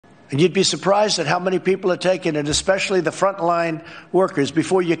And you'd be surprised at how many people are taking it, especially the frontline workers,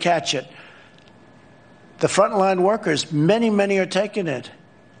 before you catch it. The frontline workers, many are taking it.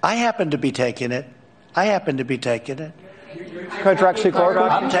 I happen to be taking it.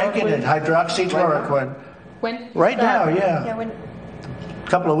 Hydroxychloroquine? I'm taking it, hydroxychloroquine. When? Right now, yeah. Yeah, when? A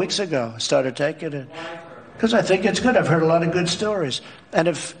couple of weeks ago, I started taking it. Because I think it's good. I've heard a lot of good stories. And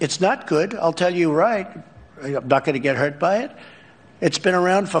if it's not good, I'll tell you right, I'm not going to get hurt by it. It's been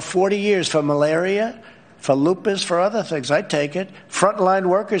around for 40 years for malaria, for lupus, for other things. I take it. Frontline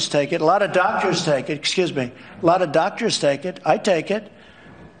workers take it. A lot of doctors take it. Excuse me. A lot of doctors take it. I take it.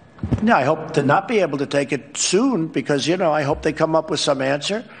 Now, I hope to not be able to take it soon because, I hope they come up with some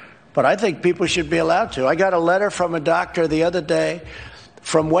answer. But I think people should be allowed to. I got a letter from a doctor the other day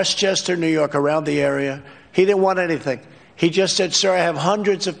from Westchester, New York, around the area. He didn't want anything. He just said, sir, I have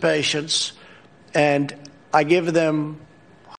hundreds of patients, and I give them